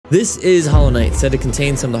This is Hollow Knight, said to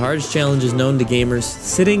contain some of the hardest challenges known to gamers,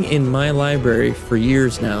 sitting in my library for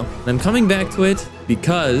years now. And I'm coming back to it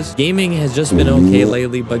because gaming has just been okay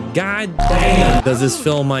lately, but god damn does this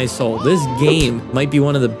fill my soul. This game might be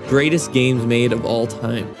one of the greatest games made of all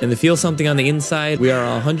time. And to feel something on the inside, we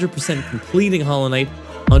are 100% completing Hollow Knight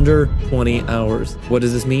under 20 hours. What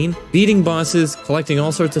does this mean? Beating bosses, collecting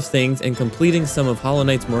all sorts of things, and completing some of Hollow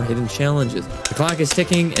Knight's more hidden challenges. The clock is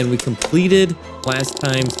ticking, and we completed last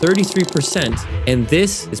time 33%, and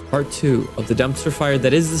this is part 2 of the dumpster fire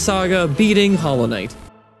that is the saga of beating Hollow Knight.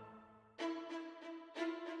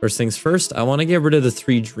 First things first, I want to get rid of the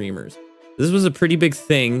 3 dreamers. This was a pretty big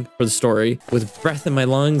thing for the story. With breath in my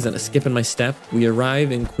lungs and a skip in my step, we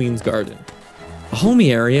arrive in Queen's Garden. A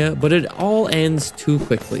homey area, but it all ends too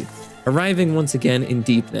quickly. Arriving once again in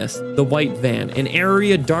Deepness, the White Van, an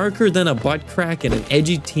area darker than a butt crack and an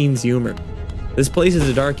edgy teen's humor. This place is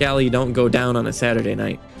a dark alley you don't go down on a Saturday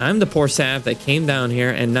night. I'm the poor sap that came down here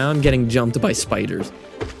and now I'm getting jumped by spiders.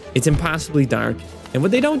 It's impossibly dark, and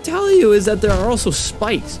what they don't tell you is that there are also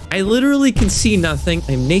spikes. I literally can see nothing.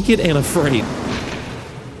 I'm naked and afraid.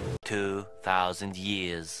 2,000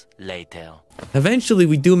 years later. Eventually,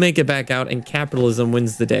 we do make it back out and capitalism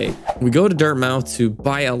wins the day. We go to Dirtmouth to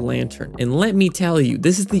buy a lantern, and let me tell you,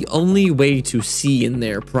 this is the only way to see in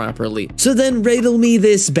there properly. So then riddle me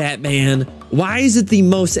this, Batman. Why is it the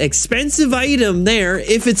most expensive item there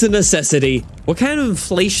if it's a necessity? What kind of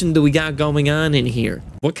inflation do we got going on in here?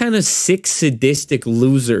 What kind of sick, sadistic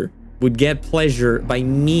loser would get pleasure by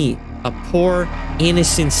me, a poor,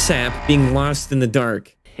 innocent sap, being lost in the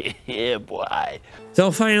dark? Yeah, boy. So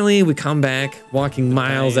finally, we come back, walking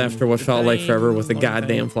miles after what felt like forever with a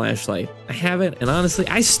goddamn flashlight. I have it, and honestly,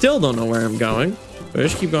 I still don't know where I'm going. Do I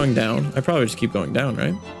just keep going down? I probably just keep going down,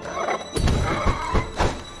 right?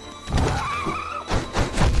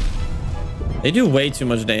 They do way too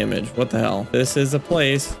much damage. What the hell? This is a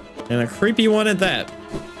place, and a creepy one at that.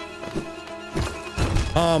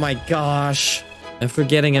 Oh my gosh. And for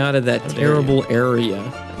getting out of that terrible area,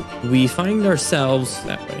 we find ourselves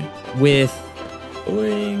that way with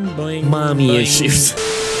boing, boing, mommy boing. Issues.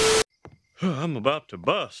 I'm about to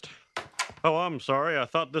bust. Oh, I'm sorry. I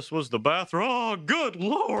thought this was the bathroom. Oh, good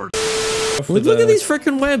lord. Look at these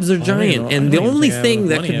freaking webs. They're giant. And the only thing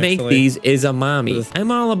that could make these is a mommy.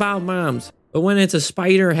 I'm all about moms. But when it's a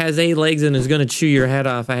spider, has 8 legs, and is going to chew your head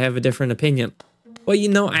off, I have a different opinion. Well, you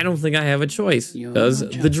know, I don't think I have a choice. Because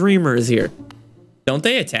the dreamer is here. Don't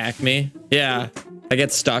they attack me? Yeah. I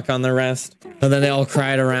get stuck on the rest. And then they all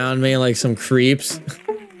cried around me like some creeps.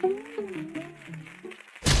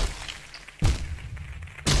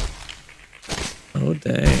 Oh,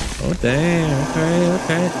 dang. Oh, dang.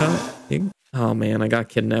 Okay. Oh, man. I got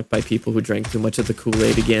kidnapped by people who drank too much of the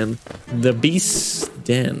Kool-Aid again. The Beast's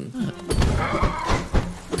Den.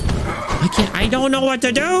 I don't know what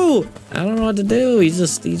to do. I don't know what to do. He's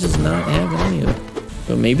just not having any of it.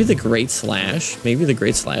 But maybe the Great Slash. Maybe the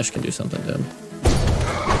Great Slash can do something to him.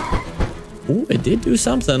 Ooh, it did do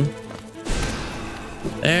something.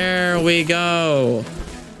 There we go.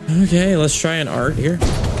 Okay, let's try an art here.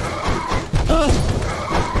 Oh!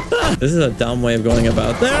 Ah! This is a dumb way of going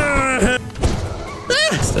about that. Ah!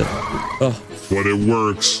 Oh. But it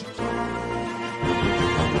works.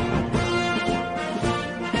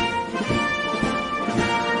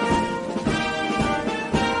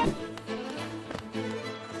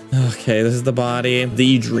 Okay, this is the body.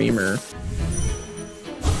 The Dreamer.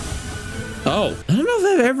 Oh, I don't know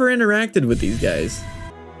if I've ever interacted with these guys.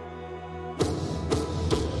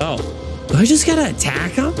 Oh, do I just gotta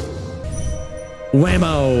attack them?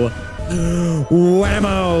 Whammo.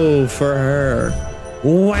 Whammo for her.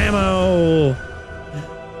 Whammo.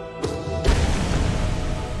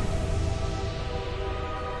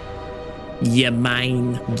 Yeah,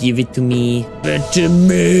 mine. Give it to me. Give it to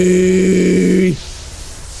me.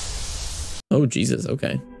 Oh, Jesus.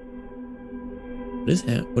 Okay. What is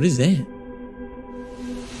that? What is that?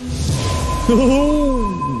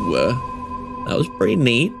 Oh, that was pretty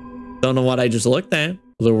neat. Don't know what I just looked at.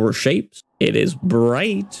 There were shapes. It is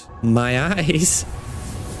bright. My eyes.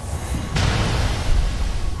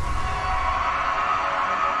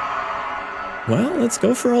 Well, let's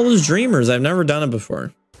go for all those dreamers. I've never done it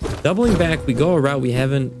before. Doubling back, we go a route we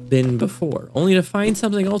haven't been before, only to find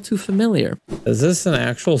something all too familiar. Is this an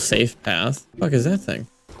actual safe path? What the fuck is that thing?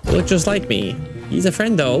 They look just like me. He's a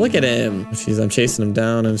friendo. Look at him. Jeez, I'm chasing him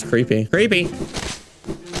down and it's creepy. Creepy.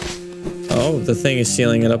 Oh, the thing is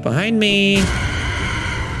sealing it up behind me.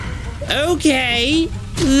 Okay.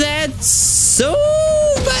 That's so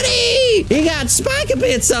buddy. He got spiker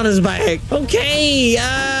bits on his back. Okay.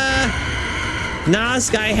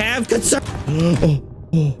 Nosk, I have concern.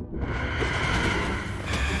 Oh.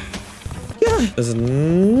 Yeah, this is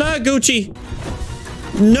not Gucci.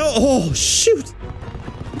 No. Oh, shoot.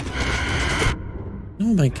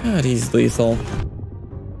 Oh my God, he's lethal.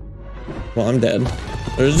 Well, I'm dead.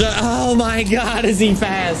 Oh my God, is he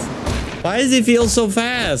fast? Why does he feel so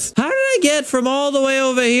fast? How did I get from all the way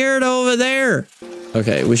over here to over there?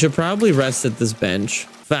 Okay, we should probably rest at this bench.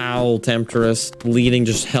 Foul temptress, leading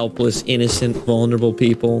just helpless, innocent, vulnerable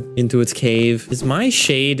people into its cave. Is my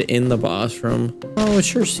shade in the boss room? Oh, it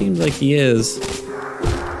sure seems like he is. Come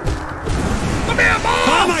here, boss!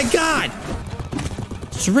 Oh my God!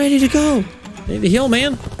 It's ready to go. I need to heal,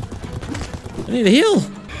 man. I need to heal.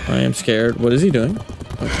 I am scared. What is he doing?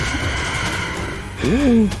 Okay.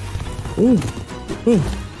 Ooh. Ooh. Ooh.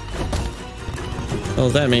 What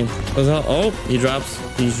does that mean? What that? Oh, he drops.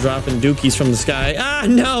 He's dropping dookies from the sky. Ah,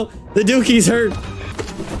 no! The dookies hurt.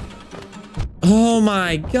 Oh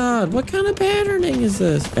my God! What kind of patterning is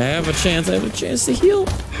this? I have a chance. I have a chance to heal.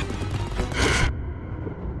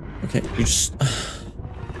 Okay, you just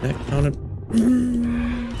that counted.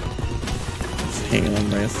 Just hang on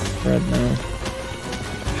by a thread now.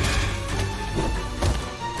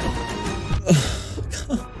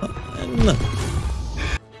 Come on.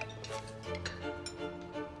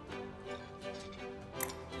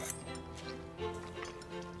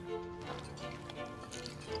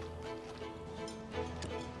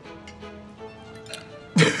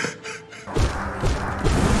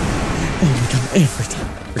 Every time,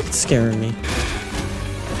 it's scaring me.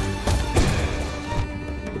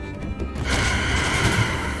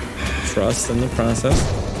 Trust in the process.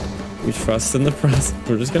 We trust in the process.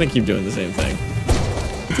 We're just gonna keep doing the same thing.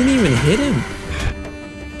 It didn't even hit him.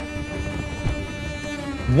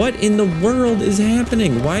 What in the world is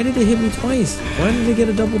happening? Why did it hit me twice? Why did it get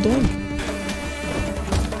a double dunk?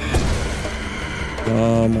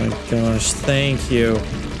 Oh my gosh, thank you.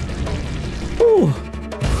 Whew.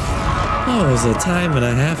 That was a time and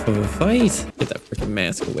a half of a fight. Get that freaking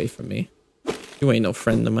mask away from me. You ain't no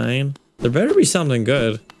friend of mine. There better be something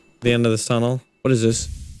good at the end of this tunnel. What is this?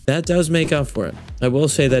 That does make up for it. I will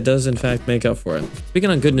say that does in fact make up for it. Speaking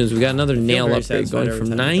of good news, we got another nail upgrade going from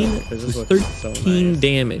 9 to 13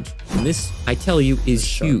 damage. And this, I tell you, is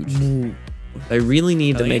huge. I really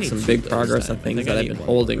need to make some big progress on things that I've been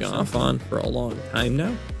holding off on for a long time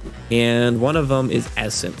now. And one of them is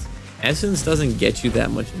Essence. Essence doesn't get you that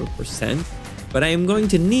much of a percent, but I am going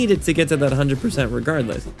to need it to get to that 100%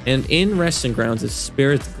 regardless. And in Resting Grounds is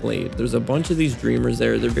Spirit's Glade. There's a bunch of these dreamers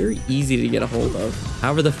there. They're very easy to get a hold of.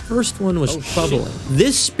 However, the first one was troubling.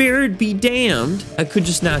 This spirit be damned, I could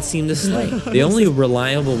just not seem to slay. The only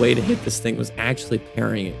reliable way to hit this thing was actually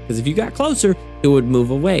parrying it, because if you got closer, it would move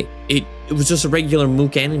away. It was just a regular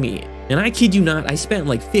mook enemy. And I kid you not, I spent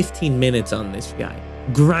like 15 minutes on this guy,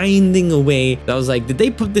 grinding away. I was like, did they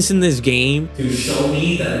put this in this game to show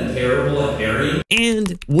me that I'm terrible at parrying?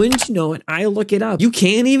 And wouldn't you know it, I look it up. You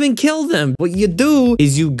can't even kill them. What you do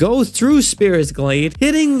is you go through Spirit's Glade,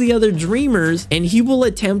 hitting the other dreamers, and he will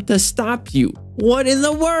attempt to stop you. What in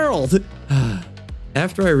the world?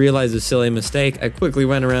 After I realized a silly mistake, I quickly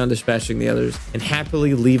went around dispatching the others and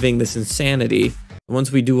happily leaving this insanity.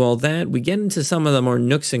 Once we do all that, we get into some of the more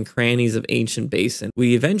nooks and crannies of Ancient Basin.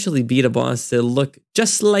 We eventually beat a boss that looked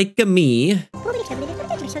just like me.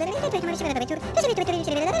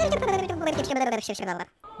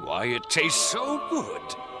 Why, it tastes so good.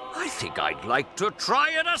 I think I'd like to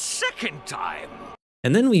try it a second time.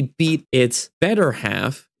 And then we beat its better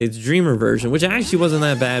half, its dreamer version, which actually wasn't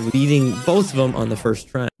that bad, beating both of them on the first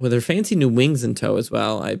try. With her fancy new wings in tow as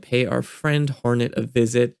well, I pay our friend Hornet a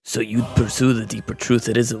visit. So you'd pursue the deeper truth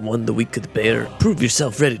that isn't one that we could bear. Prove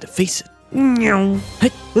yourself ready to face it.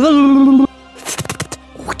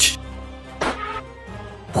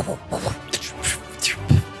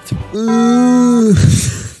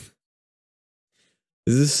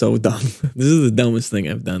 This is so dumb. This is the dumbest thing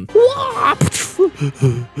I've done.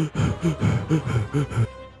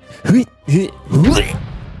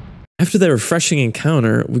 After that refreshing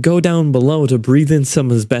encounter, we go down below to breathe in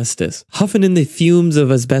some asbestos. Huffing in the fumes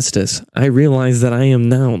of asbestos, I realize that I am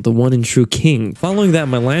now the one and true king. Following that,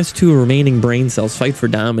 my last two remaining brain cells fight for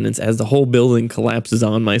dominance as the whole building collapses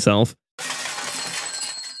on myself.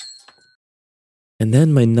 And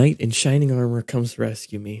then my knight in shining armor comes to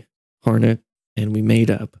rescue me, Hornet, and we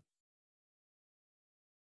made up.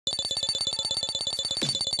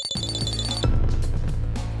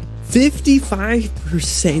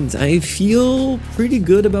 55%. I feel pretty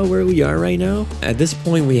good about where we are right now. At this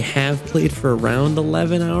point, we have played for around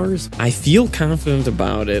 11 hours. I feel confident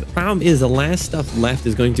about it. Problem is, the last stuff left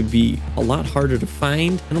is going to be a lot harder to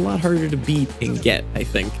find and a lot harder to beat and get, I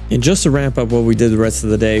think. And just to wrap up what we did the rest of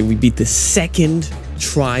the day, we beat the second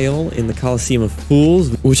trial in the Coliseum of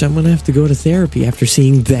Fools, which I'm gonna have to go to therapy after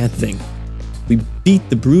seeing that thing. We beat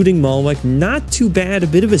the Brooding Malwick, not too bad, a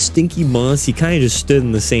bit of a stinky boss. He kind of just stood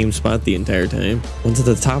in the same spot the entire time. Went to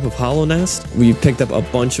the top of Hollow Nest. We picked up a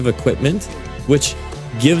bunch of equipment, which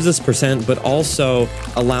gives us percent, but also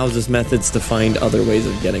allows us methods to find other ways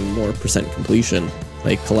of getting more percent completion,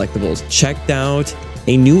 like collectibles. Checked out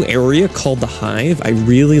a new area called the Hive. I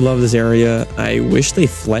really love this area. I wish they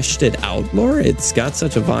fleshed it out more. It's got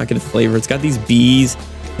such evocative flavor. It's got these bees,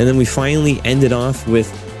 and then we finally ended off with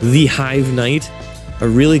the Hive Knight, a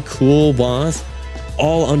really cool boss,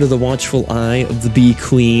 all under the watchful eye of the Bee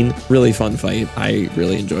Queen. Really fun fight. I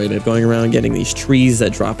really enjoyed it. Going around getting these trees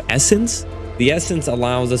that drop essence. The essence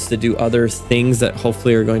allows us to do other things that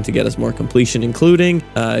hopefully are going to get us more completion, including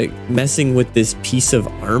messing with this piece of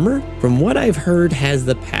armor. From what I've heard, has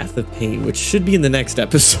the Path of Pain, which should be in the next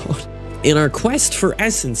episode. In our quest for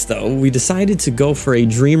essence, though, we decided to go for a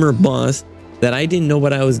dreamer boss that I didn't know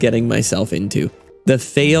what I was getting myself into. The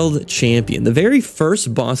Failed Champion, the very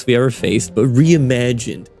first boss we ever faced, but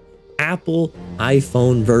reimagined. Apple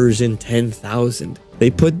iPhone version 10,000.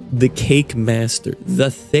 They put the Cake Master,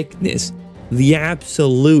 the thickness, the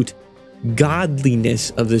absolute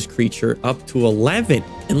godliness of this creature up to 11.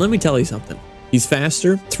 And let me tell you something. He's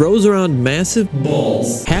faster, throws around massive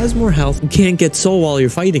balls, has more health, and can't get soul while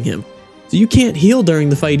you're fighting him. So you can't heal during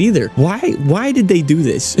the fight either. Why did they do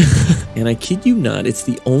this? And I kid you not, it's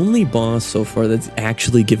the only boss so far that's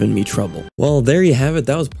actually given me trouble. Well, there you have it.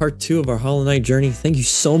 That was part 2 of our Hollow Knight journey. Thank you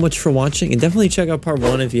so much for watching, and definitely check out part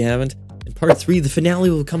 1 if you haven't. And part 3, the finale,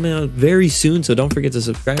 will come out very soon, so don't forget to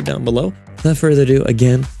subscribe down below. Without further ado,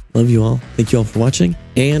 again, love you all. Thank you all for watching.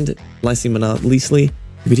 And lastly but not leastly,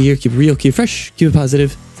 keep it here, keep it real, keep it fresh, keep it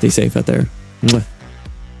positive. Stay safe out there. Mwah.